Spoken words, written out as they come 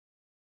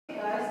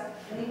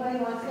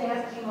anybody wants to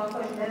ask me more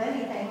questions about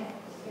anything,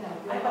 you know,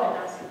 I want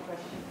to ask a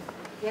question.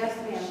 Yes,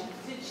 ma'am.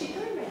 Did she do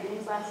my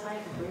readings last night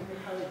and bring the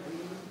color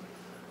green?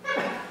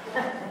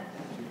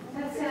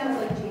 That sounds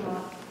like Gma.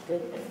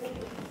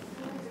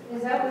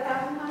 Is that what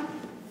happened, hon?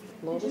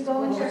 Did you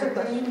go into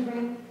the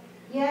green?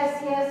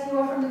 Yes, yes, you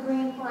are from the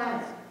green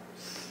planet.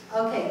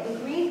 Okay, the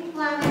green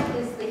planet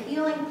is the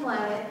healing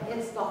planet.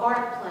 It's the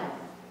heart planet.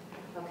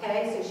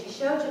 Okay, so she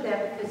showed you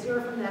that because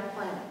you're from that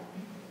planet.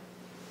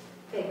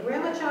 Okay,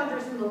 Grandma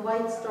Chandra's from the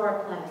white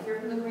star planet.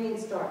 You're from the green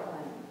star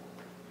planet.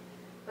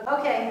 But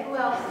okay, who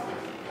else?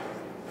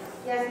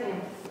 Yes,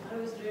 ma'am. I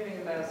was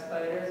dreaming about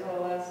spiders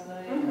all last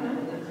night,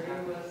 and the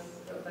dream was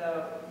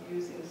about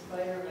using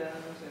spider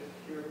venom to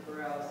cure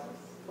paralysis.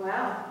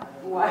 Wow.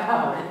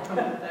 Wow.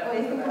 What do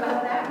you think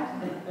about that?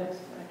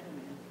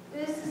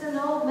 This is an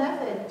old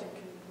method.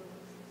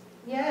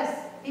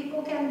 Yes,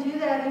 people can do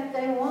that if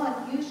they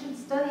want. You should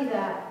study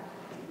that.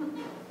 I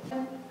want to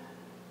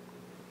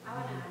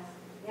ask.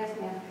 Yes,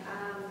 ma'am.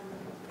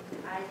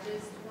 I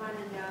just want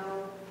to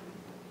know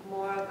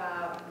more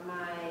about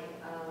my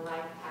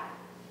life path.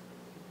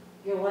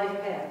 Your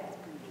life path.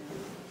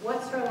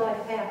 What's her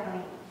life path,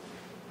 honey?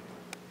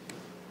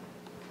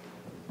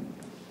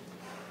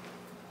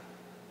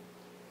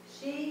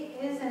 She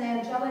is an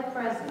angelic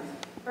presence.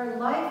 Her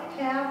life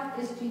path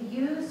is to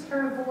use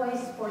her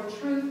voice for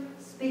truth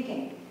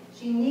speaking.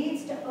 She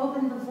needs to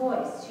open the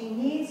voice. She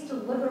needs to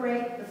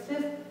liberate the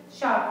fifth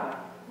chakra,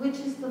 which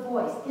is the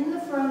voice, in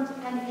the front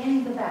and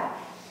in the back.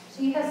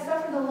 She has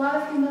suffered a lot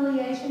of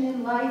humiliation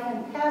in life,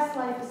 and past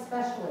life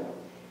especially,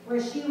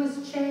 where she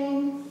was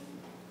chained,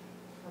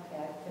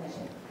 okay, I finish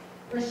it,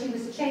 where she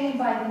was chained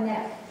by the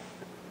neck,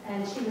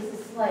 and she was a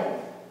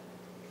slave.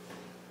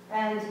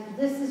 And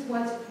this is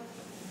what's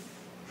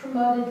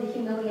promoted the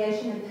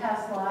humiliation in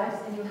past lives,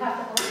 and you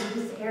have to open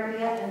this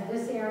area and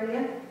this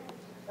area.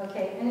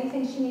 Okay,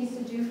 anything she needs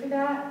to do for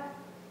that?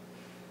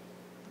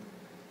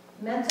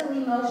 Mental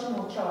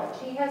emotional chart.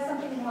 She has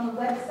something on the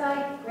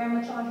website,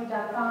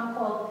 grandmachandra.com,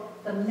 called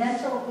the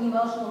Mental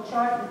Emotional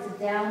Chart. It's a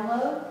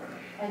download,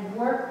 and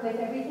work with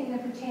everything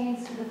that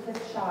pertains to the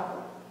fifth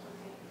chakra.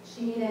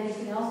 She need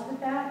anything else with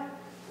that?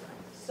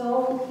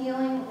 Soul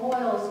healing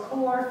oils,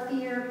 core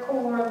fear,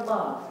 core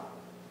love.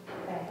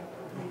 Okay,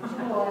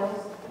 2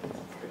 oils.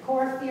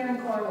 Core fear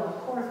and core love.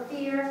 Core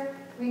fear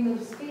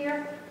removes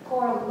fear.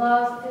 Core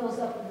love fills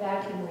up the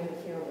vacuum where the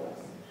fear was.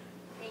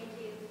 Thank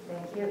you.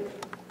 Thank you.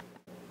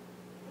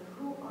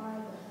 Who are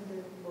the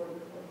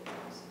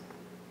 144,000?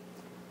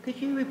 Could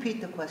you repeat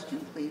the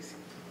question, please?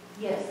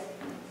 Yes.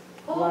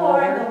 Who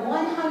are the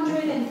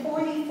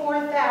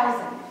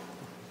 144,000?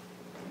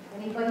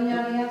 Anybody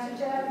know the answer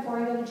to that before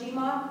I go to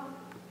GMOD?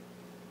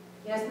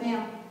 Yes,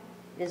 ma'am.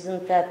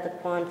 Isn't that the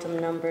quantum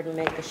number to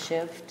make a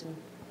shift in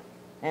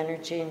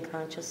energy and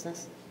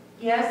consciousness?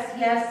 Yes,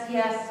 yes,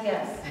 yes,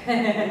 yes.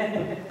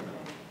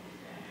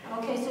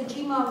 Okay, so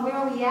GMOD, where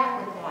are we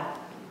at with that?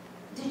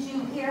 Did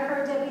you hear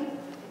her, Debbie?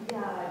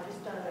 Yeah, I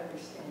just don't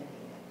understand it.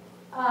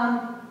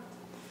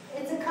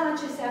 It's a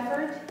conscious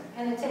effort,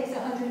 and it takes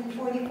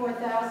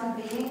 144,000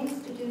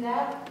 beings to do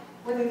that,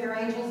 whether they're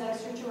angels,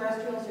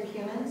 extraterrestrials, or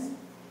humans,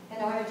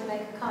 in order to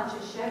make a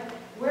conscious shift.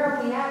 Where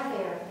are we at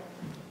there?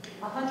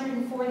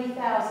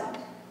 140,000.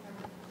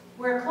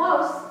 We're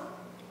close.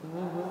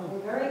 We're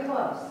very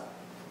close.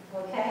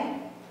 Okay?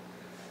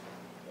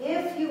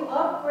 If you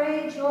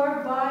upgrade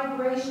your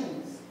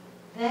vibrations,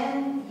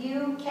 then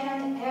you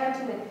can add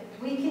to it.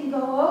 We can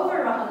go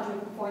over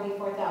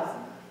 144,000.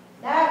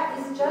 That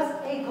is just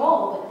a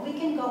goal, but we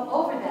can go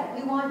over that.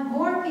 We want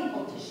more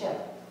people to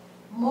shift.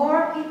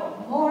 More people,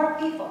 more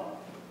people.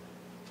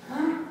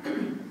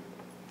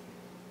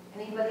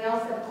 Anybody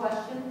else have a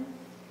question?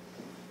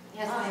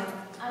 Yes, ma'am.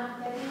 On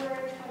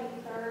February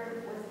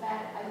 23rd, was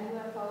that a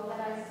UFO that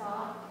I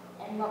saw?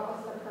 And what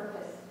was the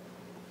purpose?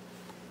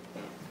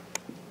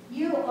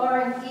 You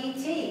are an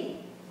ET.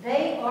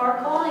 They are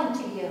calling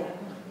to you.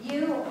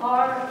 You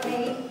are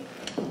an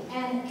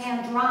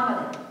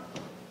Andromedan.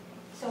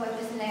 So it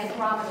was an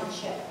Andromedan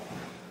ship.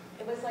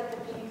 It was like the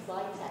Phoenix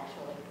Lights,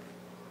 actually.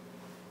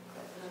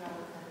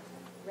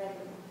 Red,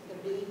 the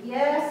V.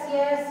 Yes,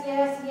 yes,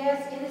 yes,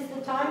 yes. It is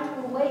the time to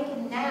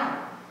awaken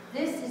now.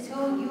 This is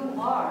who you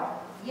are.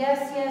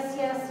 Yes, yes,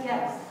 yes,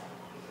 yes.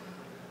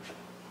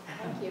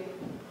 Thank you.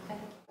 I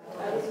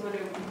was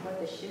wondering what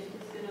the shift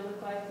is going to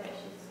look like that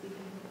she's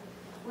speaking.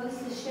 What is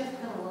the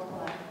shift going to look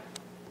like?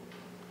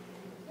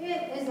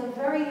 It is a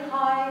very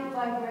high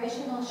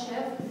vibrational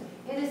shift.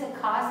 It is a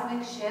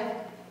cosmic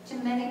shift. To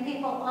many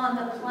people on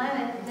the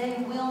planet,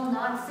 they will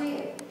not see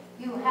it.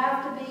 You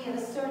have to be at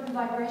a certain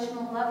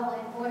vibrational level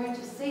in order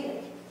to see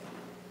it.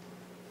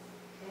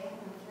 Okay,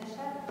 can we finish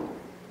that?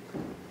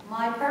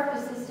 My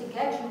purpose is to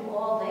get you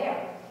all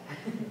there.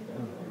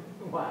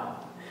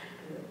 Wow.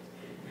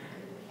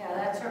 Yeah,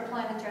 that's her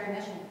planetary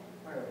mission.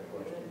 I have a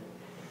question.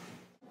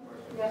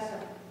 Yes,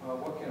 sir.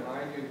 What can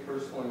I do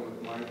personally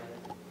with my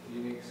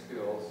unique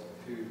skills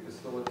to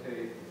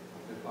facilitate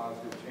the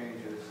positive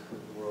changes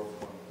that the world's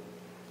going through?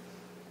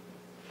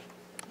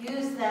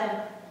 Use them.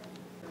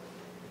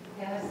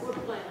 Yes. What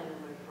planet am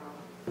I from?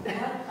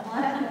 What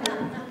planet?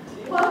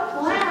 What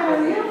planet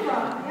are you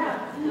from?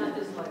 Yeah. Not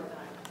this lifetime.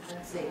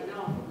 Let's see. I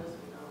know from this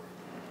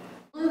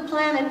one, Blue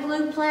planet,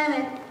 blue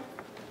planet.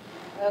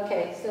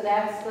 Okay, so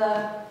that's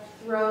the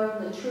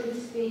throne, the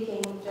truth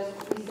speaking, just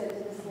what we said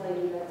to this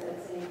lady, that's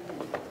that same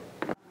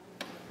thing.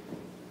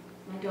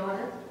 My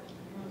daughter,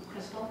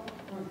 Crystal,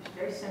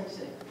 very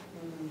sensitive.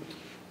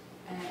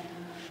 And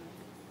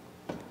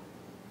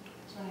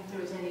so if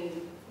there was any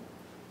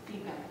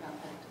feedback about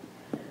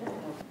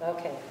that.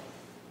 Okay.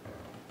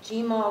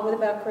 Gma, what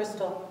about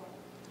Crystal?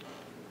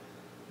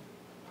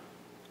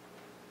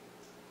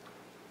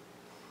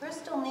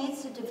 Crystal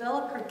needs to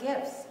develop her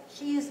gifts.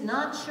 She is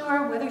not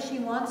sure whether she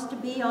wants to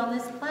be on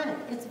this planet.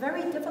 It's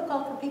very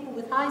difficult for people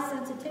with high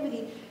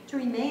sensitivity to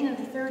remain in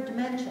the third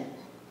dimension.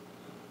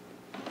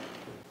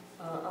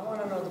 I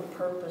want to know the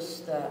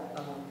purpose that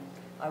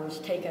I was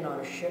taken on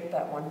a ship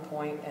at one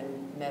point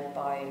and met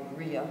by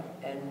Rhea,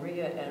 and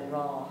Rhea and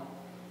Ra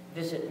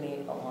visit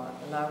me a lot,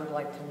 and I would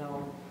like to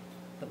know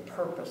the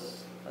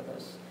purpose of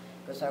this,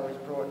 because I was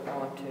brought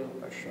onto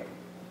a ship.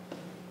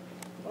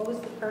 What was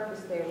the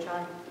purpose there,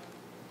 John?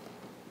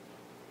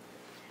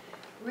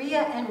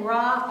 Rhea and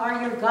Ra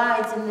are your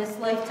guides in this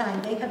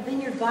lifetime. They have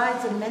been your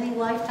guides in many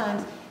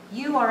lifetimes.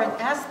 You are an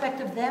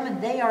aspect of them,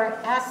 and they are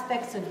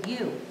aspects of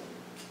you.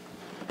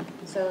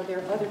 So there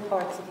are other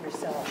parts of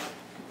yourself.